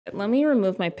Let me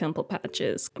remove my pimple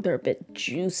patches. They're a bit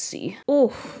juicy.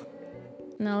 Ooh.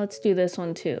 Now let's do this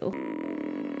one too.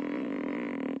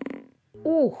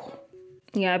 Ooh.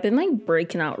 Yeah, I've been like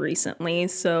breaking out recently,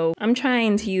 so I'm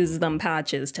trying to use them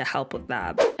patches to help with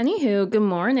that. Anywho, good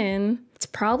morning. It's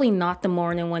probably not the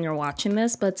morning when you're watching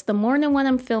this, but it's the morning when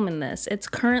I'm filming this. It's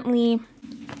currently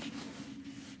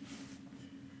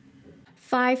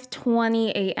 5:20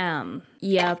 a.m.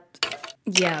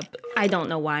 Yep, I don't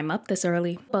know why I'm up this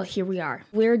early, but here we are.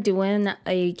 We're doing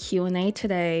a Q&A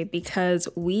today because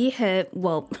we hit,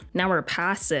 well, now we're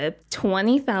past it,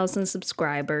 20,000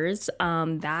 subscribers.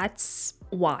 That's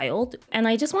wild. And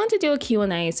I just wanted to do a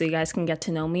Q&A so you guys can get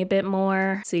to know me a bit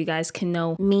more, so you guys can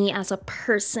know me as a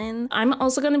person. I'm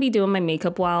also going to be doing my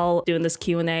makeup while doing this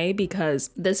Q&A because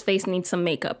this face needs some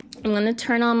makeup. I'm going to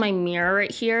turn on my mirror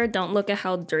right here. Don't look at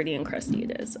how dirty and crusty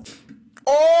it is.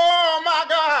 Oh my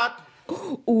God!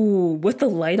 Ooh, with the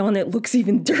light on, it looks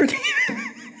even dirtier.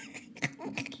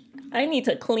 I need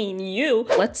to clean you.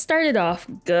 Let's start it off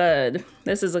good.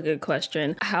 This is a good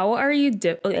question. How are you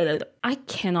I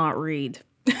cannot read.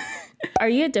 Are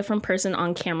you a different person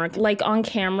on camera? Like on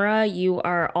camera, you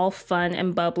are all fun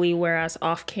and bubbly, whereas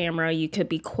off camera, you could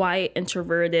be quiet,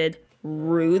 introverted,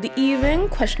 rude even?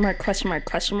 Question mark, question mark,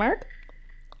 question mark.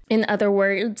 In other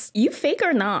words, you fake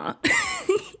or not?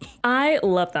 I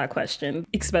love that question,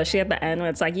 especially at the end when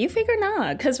it's like, you fake or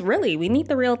not? Because really, we need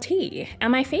the real tea.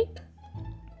 Am I fake?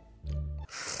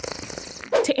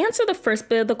 To answer the first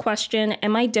bit of the question,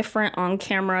 am I different on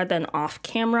camera than off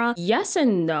camera? Yes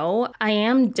and no. I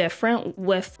am different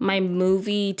with my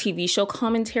movie, TV show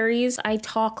commentaries. I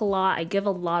talk a lot. I give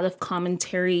a lot of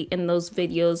commentary in those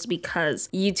videos because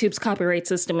YouTube's copyright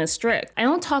system is strict. I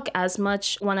don't talk as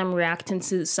much when I'm reacting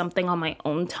to something on my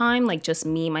own time, like just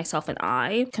me, myself, and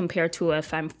I, compared to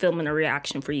if I'm filming a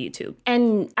reaction for YouTube.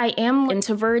 And I am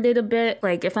introverted a bit.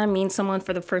 Like if I meet someone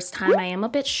for the first time, I am a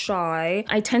bit shy.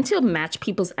 I tend to match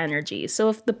people's energy. So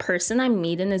if the person I'm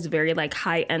meeting is very like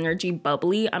high energy,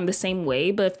 bubbly, I'm the same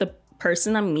way. But if the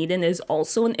person I'm meeting is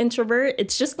also an introvert,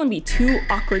 it's just gonna be two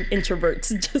awkward introverts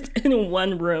just in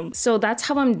one room. So that's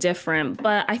how I'm different,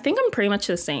 but I think I'm pretty much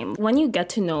the same. When you get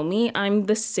to know me, I'm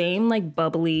the same like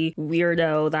bubbly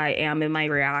weirdo that I am in my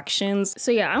reactions.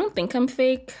 So yeah, I don't think I'm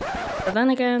fake. But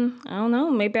then again, I don't know,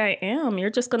 maybe I am.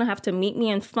 You're just gonna have to meet me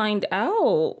and find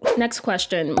out. Next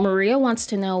question. Maria wants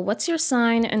to know, what's your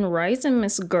sign and rising,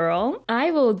 Miss Girl? I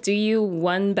will do you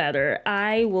one better.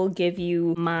 I will give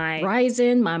you my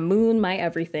rising, my moon, my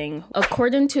everything.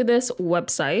 According to this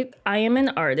website, I am an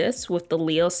artist with the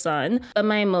Leo sun, but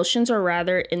my emotions are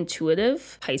rather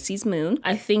intuitive, Pisces moon.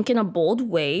 I think in a bold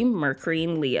way, Mercury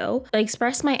in Leo. I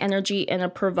express my energy in a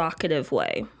provocative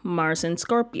way, Mars in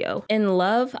Scorpio. In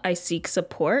love, I seek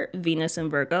support, Venus in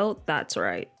Virgo. That's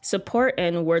right. Support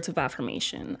and words of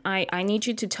affirmation. I need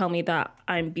you to tell me that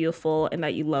I'm beautiful and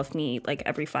that you love me like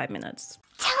every 5 minutes.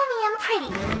 Tell me I'm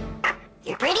pretty.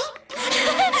 You're pretty?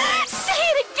 Say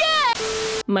it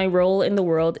again! My role in the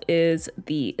world is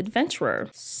the adventurer,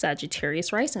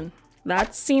 Sagittarius rising.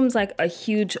 That seems like a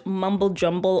huge mumble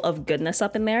jumble of goodness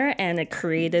up in there, and it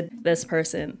created this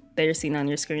person that you're seeing on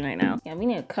your screen right now. Yeah, we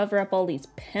need to cover up all these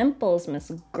pimples,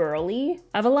 Miss Girly.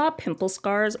 I have a lot of pimple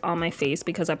scars on my face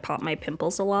because I pop my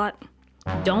pimples a lot.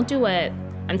 Don't do it.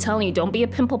 I'm telling you, don't be a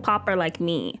pimple popper like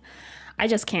me. I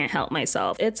just can't help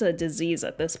myself. It's a disease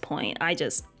at this point. I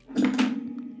just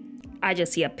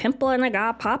see a pimple and I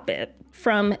gotta pop it.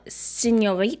 From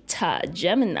Senorita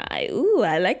Gemini. Ooh,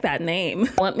 I like that name.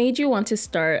 What made you want to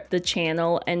start the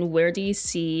channel and where do you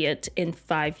see it in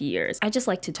 5 years? I just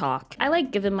like to talk. I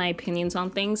like giving my opinions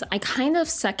on things. I kind of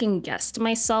second guessed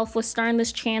myself with starting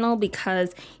this channel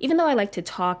because even though I like to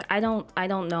talk, I don't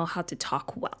know how to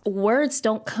talk well. Words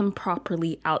don't come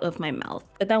properly out of my mouth.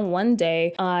 But then one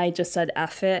day I just said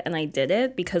F it and I did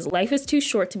it because life is too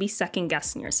short to be second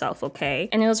guessing yourself, okay?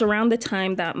 And it was around the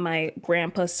time that my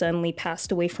grandpa suddenly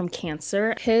passed away from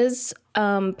cancer. His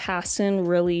passing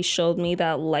really showed me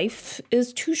that life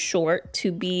is too short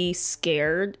to be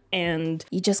scared and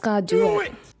you just gotta do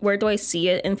it. Where do I see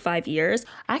it in 5 years?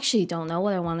 I actually don't know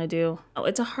what I want to do. Oh,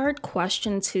 it's a hard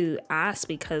question to ask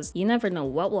because you never know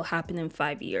what will happen in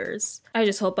 5 years. I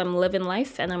just hope I'm living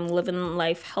life and I'm living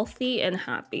life healthy and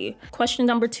happy. Question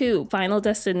number 2, Final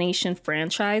Destination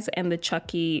franchise and the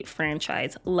Chucky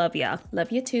franchise. Love ya.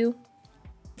 Love you too.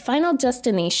 Final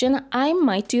Destination, I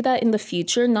might do that in the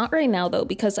future. Not right now though,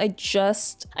 because I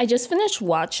just finished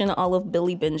watching all of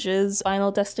Billy Binge's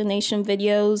Final Destination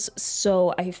videos,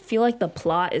 so I feel like the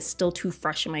plot is still too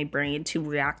fresh in my brain to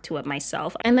react to it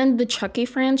myself. And then the Chucky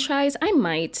franchise, I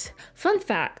might. Fun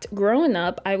fact, growing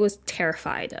up, I was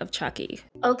terrified of Chucky.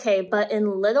 Okay, but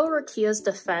in little Rukiya's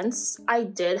defense, I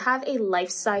did have a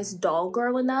life-size doll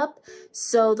growing up,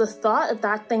 so the thought of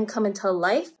that thing coming to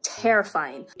life,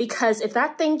 terrifying. Because if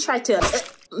that thing tried to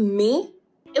me,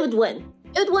 it would win.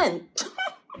 It would win.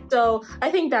 So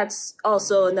I think that's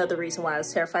also another reason why I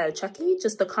was terrified of Chucky.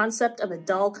 Just the concept of a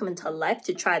doll coming to life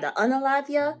to try to unalive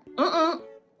ya.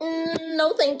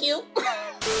 No thank you.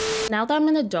 Now that I'm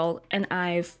an adult and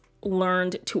I've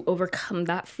learned to overcome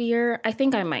that fear, I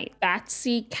think I might.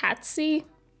 Batsy Catsy?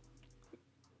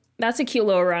 That's a cute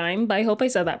little rhyme, but I hope I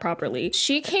said that properly.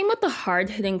 She came with the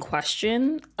hard-hitting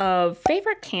question of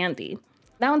favorite candy.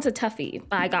 That one's a toughie,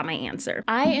 but I got my answer.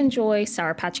 I enjoy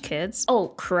Sour Patch Kids.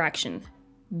 Oh, correction.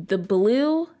 The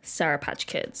blue Sour Patch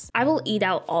Kids. I will eat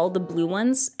out all the blue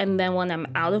ones, and then when I'm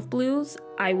out of blues,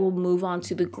 I will move on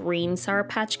to the green Sour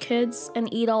Patch Kids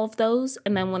and eat all of those.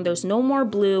 And then when there's no more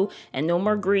blue and no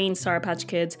more green Sour Patch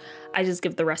Kids, I just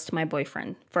give the rest to my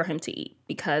boyfriend for him to eat,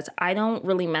 because I don't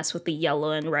really mess with the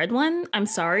yellow and red one. I'm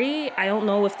sorry, I don't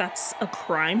know if that's a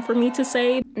crime for me to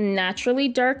say. Naturally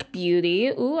Dark Beauty.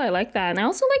 Ooh, I like that. And I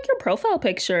also like your profile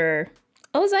picture.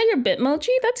 Oh, is that your Bitmoji?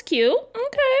 That's cute.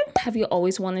 Okay. Have you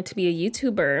always wanted to be a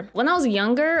YouTuber? When I was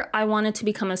younger, I wanted to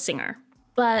become a singer.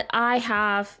 But I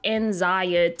have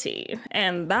anxiety,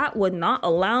 and that would not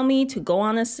allow me to go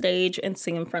on a stage and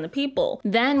sing in front of people.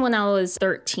 Then when I was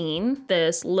 13,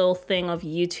 this little thing of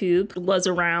YouTube was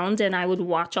around, and I would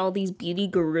watch all these beauty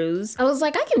gurus. I was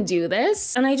like, I can do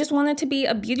this. And I just wanted to be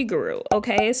a beauty guru,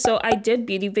 okay? So I did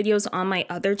beauty videos on my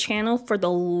other channel for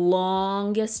the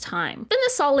longest time. Been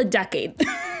a solid decade.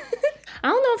 I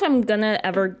don't know if I'm gonna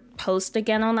ever post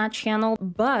again on that channel,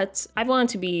 but I've wanted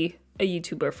to be a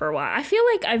YouTuber for a while. I feel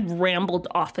like I've rambled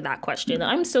off of that question.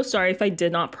 I'm so sorry if I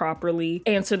did not properly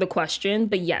answer the question,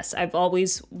 but yes, I've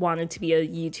always wanted to be a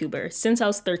YouTuber since I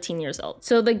was 13 years old.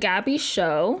 So the Gabby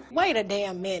Show. Wait a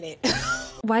damn minute.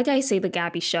 Why did I say the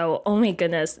Gabby Show? Oh my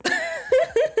goodness.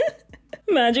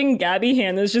 Imagine Gabby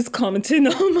Hannah's just commenting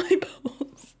on my post.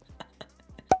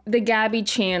 The Gabby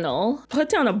channel put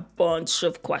down a bunch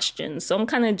of questions, so I'm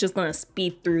kind of just gonna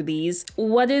speed through these.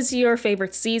 What is your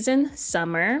favorite season?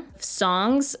 Summer.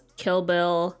 Songs? Kill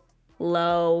Bill,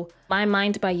 Low. My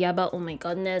Mind by Yeba. Oh my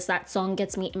goodness, that song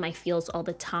gets me in my feels all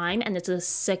the time, and it's a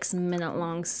 6-minute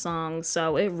long song,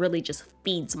 so it really just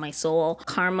feeds my soul.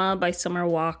 Karma by Summer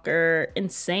Walker.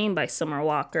 Insane by Summer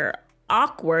Walker.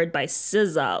 Awkward by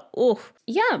SZA. Ooh,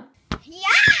 yeah.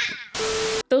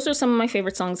 Those are some of my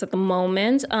favorite songs at the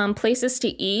moment. Places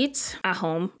to eat at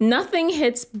home. Nothing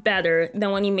hits better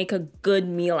than when you make a good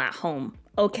meal at home,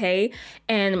 okay?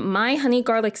 And my honey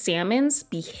garlic salmons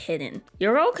be hidden.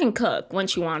 Your girl can cook when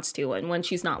she wants to, and when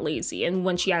she's not lazy, and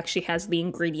when she actually has the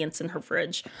ingredients in her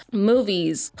fridge.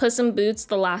 Movies. Puss in Boots: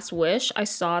 The Last Wish. I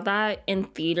saw that in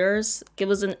theaters. It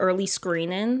was an early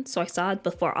screening, so I saw it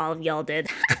before all of y'all did.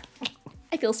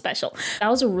 I feel special. That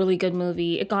was a really good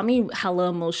movie. It got me hella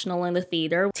emotional in the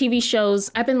theater. TV shows,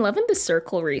 I've been loving The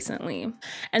Circle recently.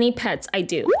 Any pets? I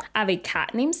do. I have a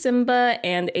cat named Simba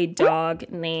and a dog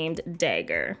named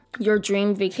Dagger. Your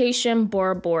dream vacation?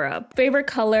 Bora Bora. Favorite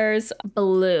colors?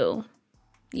 Blue.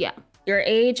 Yeah. Your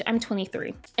age? I'm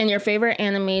 23. And your favorite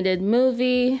animated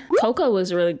movie? Coco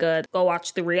was really good. Go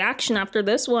watch the reaction after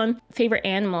this one. Favorite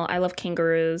animal? I love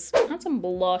kangaroos. Got some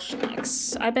blush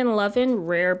next. I've been loving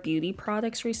rare beauty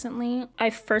products recently. I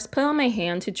first put on my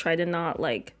hand to try to not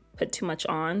like put too much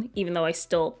on, even though I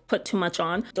still put too much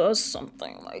on. Does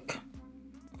something like...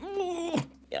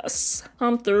 Yes,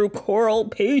 I'm through Coral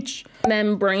Peach.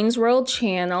 Then Brains World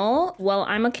channel. Well,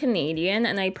 I'm a Canadian,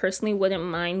 and I personally wouldn't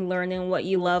mind learning what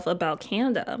you love about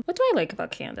Canada. What do I like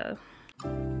about Canada?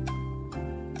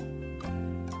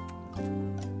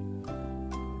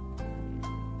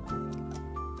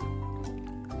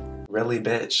 Really,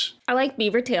 bitch? I like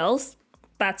beaver tails.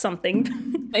 That's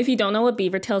something. If you don't know what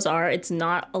beaver tails are, it's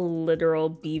not a literal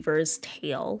beaver's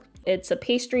tail. It's a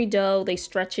pastry dough. They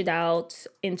stretch it out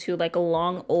into like a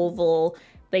long oval.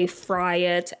 They fry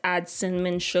it, add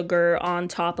cinnamon sugar on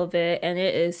top of it, and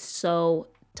it is so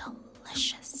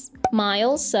delicious.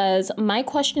 Miles says, my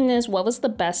question is, what was the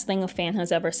best thing a fan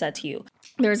has ever said to you?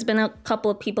 There's been a couple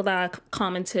of people that have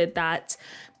commented that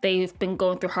they've been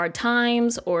going through hard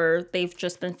times, or they've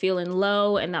just been feeling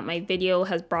low, and that my video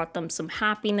has brought them some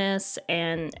happiness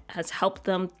and has helped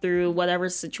them through whatever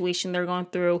situation they're going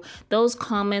through. Those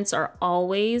comments are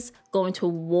always going to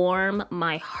warm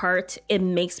my heart. It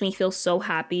makes me feel so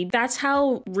happy. That's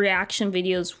how reaction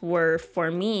videos were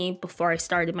for me before I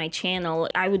started my channel.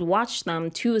 I would watch them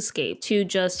to escape, to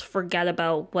just forget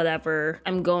about whatever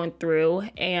I'm going through.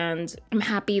 And I'm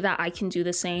happy that I can do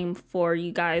the same for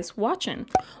you guys watching.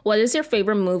 What is your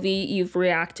favorite movie you've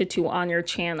reacted to on your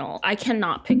channel? I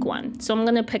cannot pick one, so I'm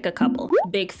gonna pick a couple.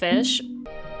 Big Fish.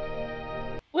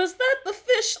 Was that the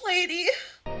fish lady?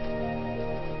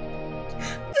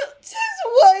 That's his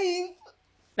wife.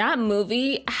 That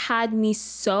movie had me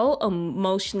so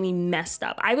emotionally messed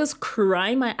up. I was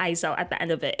crying my eyes out at the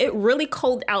end of it. It really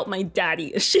called out my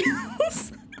daddy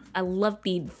issues. I love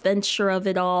the adventure of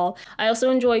it all. I also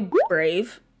enjoyed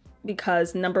Brave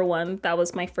because number one, that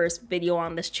was my first video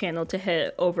on this channel to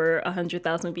hit over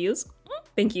 100,000 views.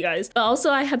 Thank you guys. But also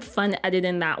I had fun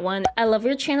editing that one. I love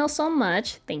your channel so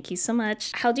much. Thank you so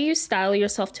much. How do you style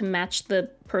yourself to match the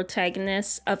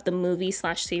protagonist of the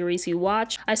movie/series you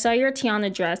watch? I saw your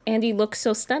Tiana dress and you look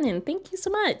so stunning. Thank you so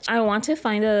much. I want to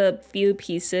find a few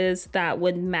pieces that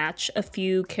would match a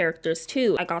few characters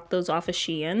too. I got those off of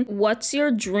Shein. What's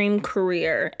your dream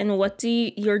career and what do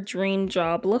your dream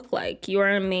job look like? You are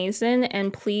amazing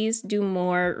and please do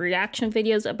more reaction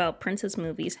videos about princess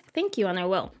movies. Thank you, and I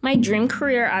will. My dream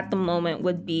career at the moment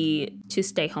would be to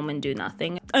stay home and do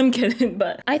nothing. I'm kidding,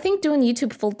 but I think doing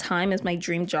YouTube full time is my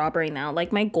dream job right now.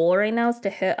 Like my goal right now is to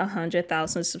hit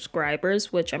 100,000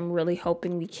 subscribers, which I'm really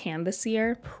hoping we can this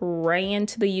year. Praying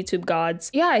to the YouTube gods.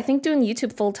 Yeah, I think doing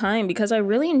YouTube full time because I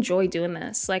really enjoy doing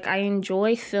this. Like I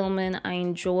enjoy filming, I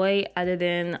enjoy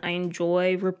editing, I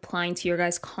enjoy replying to your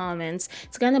guys' comments.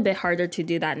 It's gotten a bit harder to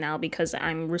do that now because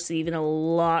I'm receiving a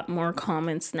lot more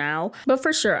comments now. But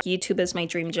for sure, YouTube is my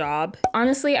dream job.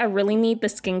 Honestly, I really need the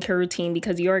skincare routine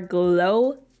because you're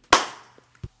glow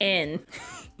in.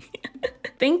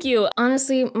 Thank you.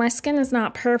 Honestly, my skin is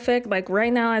not perfect. Like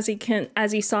right now, as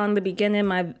you saw in the beginning,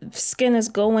 my skin is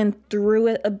going through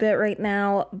it a bit right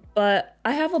now, but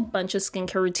I have a bunch of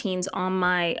skincare routines on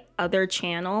my other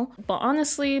channel. But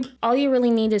honestly, all you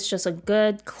really need is just a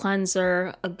good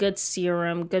cleanser, a good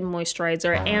serum, good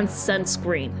moisturizer, and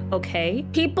sunscreen, okay?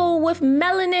 People with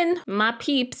melanin, my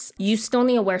peeps, you still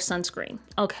need to wear sunscreen,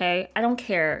 okay? I don't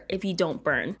care if you don't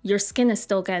burn. Your skin is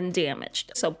still getting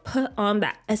damaged. So put on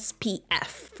that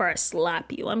SPF before I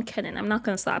slap you. I'm kidding. I'm not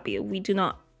gonna slap you. We do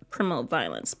not promote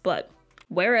violence, but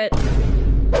wear it.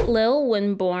 Lil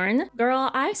Winborn, girl,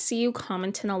 I see you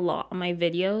commenting a lot on my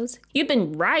videos. You've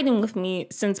been riding with me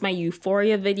since my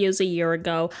Euphoria videos a year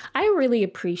ago. I really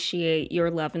appreciate your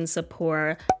love and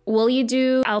support. Will you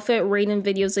do outfit rating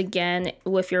videos again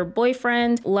with your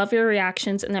boyfriend? Love your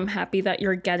reactions and I'm happy that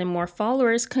you're getting more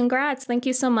followers. Congrats, thank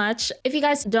you so much. If you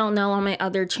guys don't know, on my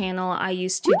other channel, I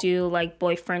used to do like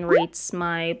boyfriend rates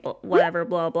my whatever,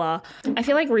 blah, blah. I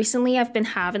feel like recently I've been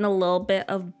having a little bit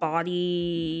of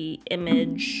body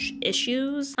image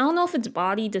issues. I don't know if it's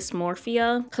body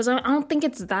dysmorphia because I don't think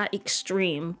it's that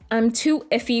extreme. I'm too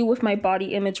iffy with my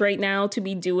body image right now to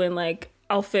be doing like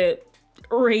outfit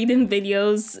rating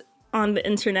videos on the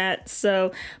internet,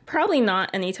 so probably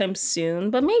not anytime soon,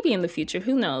 but maybe in the future,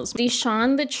 who knows.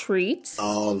 Deshaun the Treat.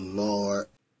 Oh Lord.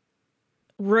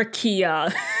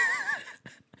 Rukiya.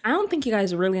 I don't think you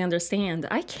guys really understand.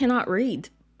 I cannot read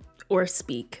or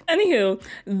speak. Anywho,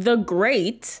 the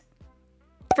Great.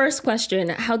 First question,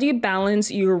 how do you balance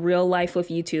your real life with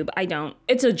YouTube? I don't.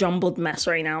 It's a jumbled mess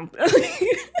right now.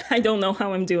 I don't know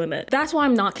how I'm doing it. That's why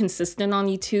I'm not consistent on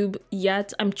YouTube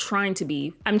yet. I'm trying to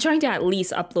be. I'm trying to at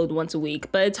least upload once a week,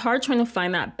 but it's hard trying to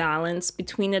find that balance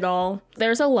between it all.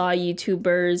 There's a lot of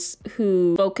YouTubers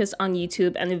who focus on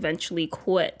YouTube and eventually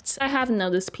quit. I have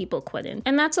noticed people quitting,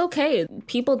 and that's okay.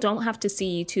 People don't have to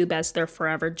see YouTube as their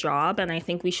forever job, and I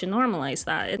think we should normalize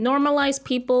that. Normalize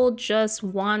people just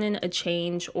wanting a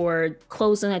change or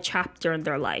closing a chapter in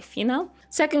their life, you know?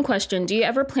 Second question, do you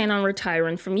ever plan on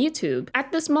retiring from YouTube?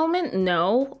 At this moment,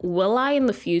 no. Will I in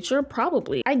the future?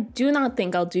 Probably. I do not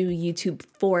think I'll do YouTube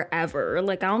forever.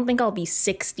 Like, I don't think I'll be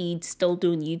 60 still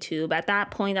doing YouTube. At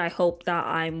that point, I hope that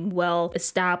I'm well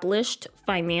established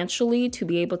financially to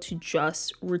be able to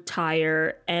just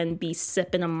retire and be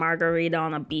sipping a margarita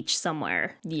on a beach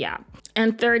somewhere. Yeah.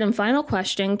 And third and final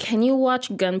question, can you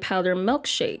watch Gunpowder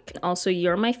Milkshake? Also,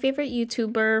 you're my favorite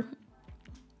YouTuber.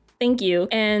 Thank you.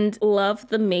 And love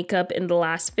the makeup in the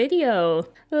last video.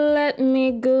 Let me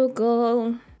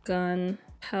Google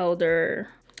Gunpowder.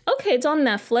 Okay, it's on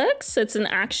Netflix. It's an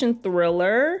action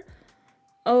thriller.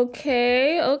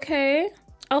 Okay.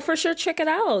 I'll for sure check it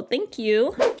out. Thank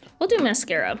you. We'll do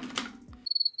mascara.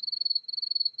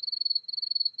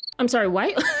 I'm sorry,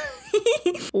 what?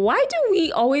 Why do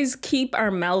we always keep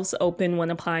our mouths open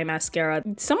when applying mascara?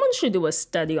 Someone should do a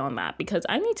study on that because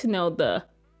I need to know the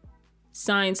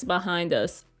science behind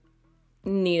us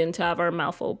needing to have our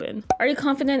mouth open. Are you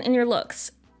confident in your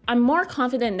looks? I'm more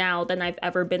confident now than I've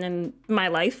ever been in my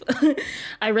life.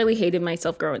 I really hated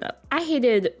myself growing up. I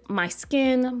hated my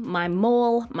skin, my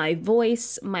mole, my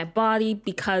voice, my body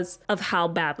because of how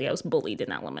badly I was bullied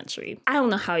in elementary. I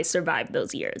don't know how I survived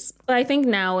those years. But I think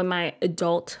now in my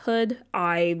adulthood,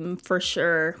 I'm for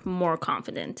sure more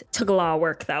confident. Took a lot of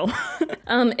work though.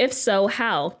 If so,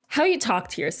 how? How you talk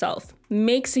to yourself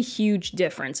makes a huge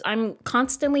difference. I'm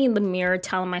constantly in the mirror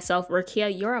telling myself,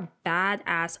 Rukiya, you're a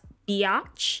badass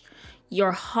biatch.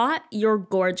 You're hot, you're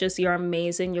gorgeous, you're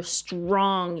amazing, you're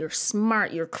strong, you're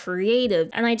smart, you're creative.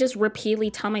 And I just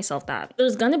repeatedly tell myself that.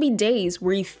 There's gonna be days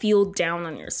where you feel down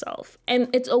on yourself. And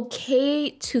it's okay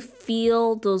to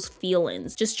feel those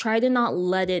feelings. Just try to not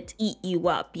let it eat you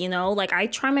up, you know? Like I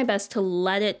try my best to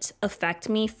let it affect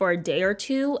me for a day or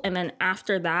two. And then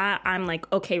after that, I'm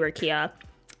like, okay, Rukiya,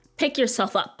 pick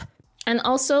yourself up. And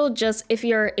also just if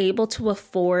you're able to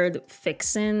afford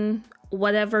fixing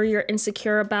whatever you're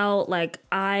insecure about, like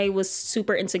I was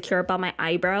super insecure about my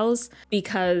eyebrows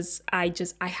because I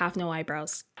have no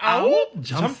eyebrows. Ow!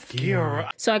 Jump scare.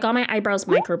 So I got my eyebrows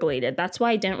microbladed. That's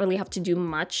why I didn't really have to do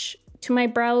much to my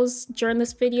brows during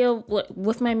this video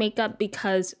with my makeup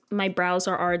because my brows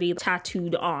are already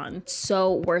tattooed on.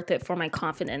 So worth it for my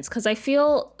confidence because I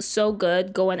feel so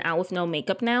good going out with no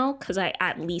makeup now because I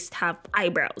at least have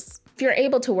eyebrows. If you're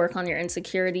able to work on your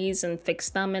insecurities and fix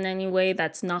them in any way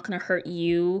that's not gonna hurt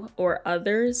you or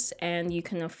others and you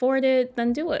can afford it,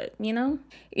 then do it, you know?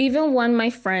 Even when my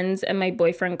friends and my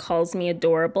boyfriend calls me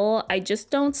adorable, I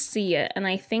just don't see it and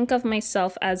I think of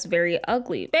myself as very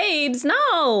ugly. Babes,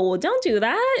 no, don't do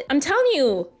that. I'm telling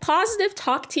you, positive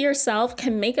talk to yourself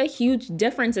can make a huge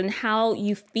difference in how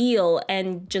you feel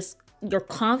and just your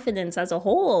confidence as a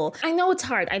whole. I know it's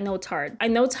hard,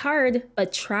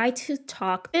 but try to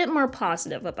talk a bit more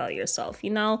positive about yourself, you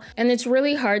know? And it's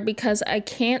really hard because I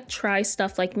can't try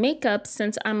stuff like makeup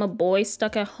since I'm a boy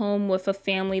stuck at home with a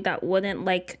family that wouldn't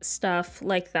like stuff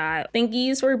like that. Thank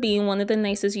yous for being one of the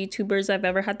nicest YouTubers I've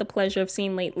ever had the pleasure of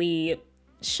seeing lately.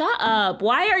 Shut up.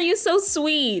 Why are you so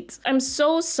sweet? I'm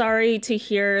so sorry to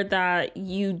hear that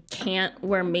you can't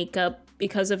wear makeup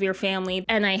because of your family.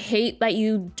 And I hate that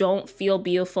you don't feel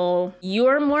beautiful.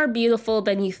 You're more beautiful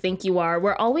than you think you are.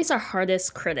 We're always our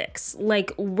hardest critics.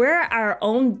 Like we're our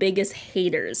own biggest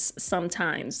haters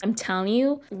sometimes. I'm telling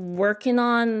you, working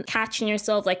on catching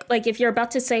yourself, like if you're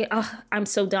about to say, oh, I'm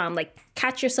so dumb, like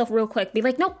catch yourself real quick. Be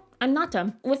like, nope, I'm not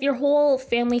dumb. With your whole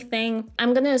family thing,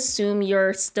 I'm gonna assume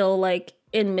you're still like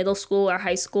in middle school or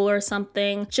high school or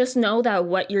something. Just know that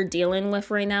what you're dealing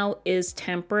with right now is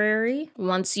temporary.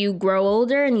 Once you grow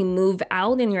older and you move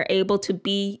out and you're able to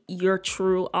be your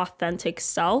true authentic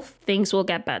self, things will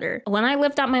get better. When I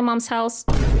lived at my mom's house,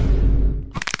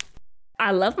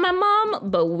 I love my mom,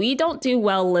 but we don't do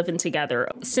well living together.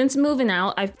 Since moving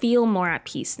out, I feel more at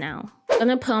peace now. I'm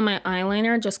gonna put on my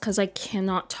eyeliner just because I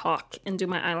cannot talk and do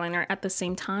my eyeliner at the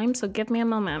same time, so give me a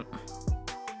moment.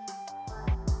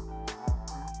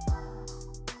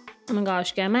 Oh my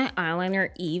gosh, getting my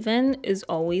eyeliner even is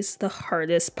always the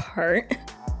hardest part.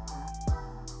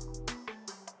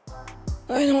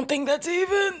 I don't think that's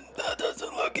even. That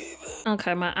doesn't look even.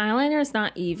 Okay, my eyeliner is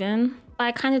not even.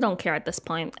 I kind of don't care at this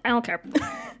point. I don't care.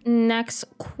 Next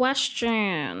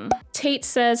question. Tate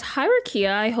says, hi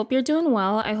Rukiya, I hope you're doing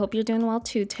well. I hope you're doing well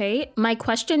too, Tate. My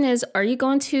question is, are you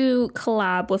going to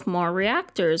collab with more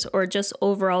reactors or just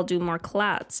overall do more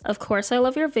collabs? Of course, I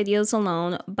love your videos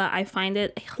alone, but I find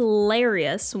it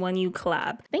hilarious when you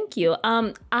collab. Thank you.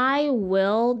 I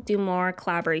will do more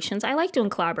collaborations. I like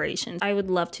doing collaborations. I would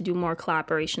love to do more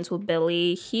collaborations with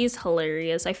Billy. He's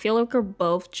hilarious. I feel like we're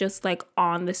both just like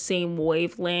on the same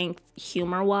wavelength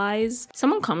humor-wise.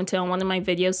 Someone commented on one of my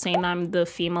videos saying I'm the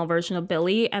female version of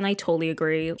Billy, and I totally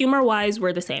agree. Humor-wise,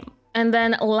 we're the same. And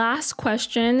then last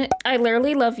question, I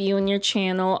literally love you and your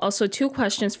channel. Also 2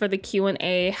 questions for the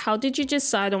Q&A. How did you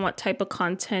decide on what type of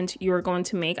content you were going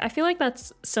to make? I feel like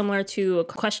that's similar to a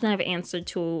question I've answered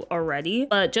to already,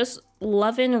 but just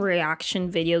loving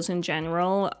reaction videos in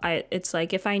general. It's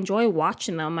like if I enjoy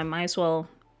watching them, I might as well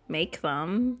make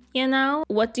them, you know?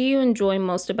 What do you enjoy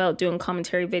most about doing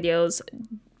commentary videos?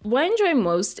 What I enjoy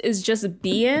most is just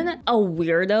being a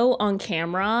weirdo on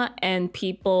camera and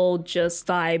people just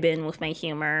vibe in with my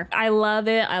humor. I love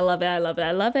it. I love it. I love it.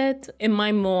 I love it. In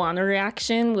my Moana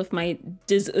reaction with my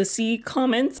Diz-Ussy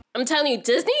comments, I'm telling you,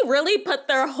 Disney really put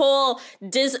their whole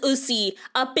Diz-Ussy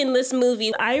up in this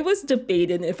movie. I was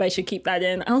debating if I should keep that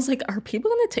in. I was like, are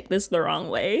people gonna take this the wrong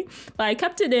way? But I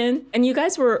kept it in and you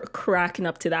guys were cracking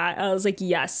up to that. I was like,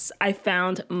 yes, I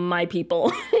found my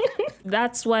people.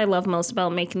 That's what I love most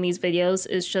about making these videos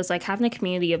is just like having a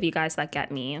community of you guys that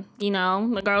get me. You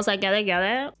know, the girls that get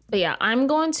it. But yeah, I'm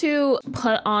going to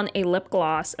put on a lip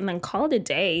gloss and then call it a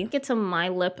day. Get to my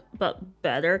lip, but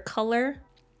better color.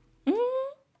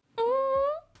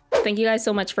 Thank you guys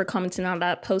so much for commenting on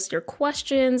that. Post your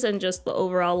questions and just the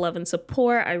overall love and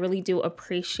support. I really do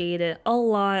appreciate it a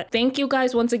lot. Thank you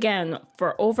guys once again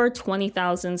for over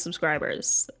 20,000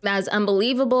 subscribers. That is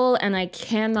unbelievable and I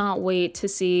cannot wait to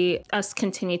see us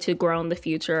continue to grow in the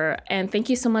future. And thank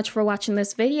you so much for watching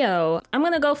this video. I'm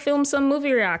gonna go film some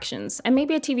movie reactions and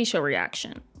maybe a TV show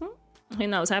reaction. Who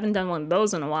knows? I haven't done one of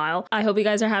those in a while. I hope you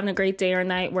guys are having a great day or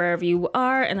night wherever you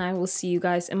are and I will see you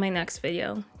guys in my next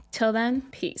video. Till then,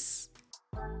 peace.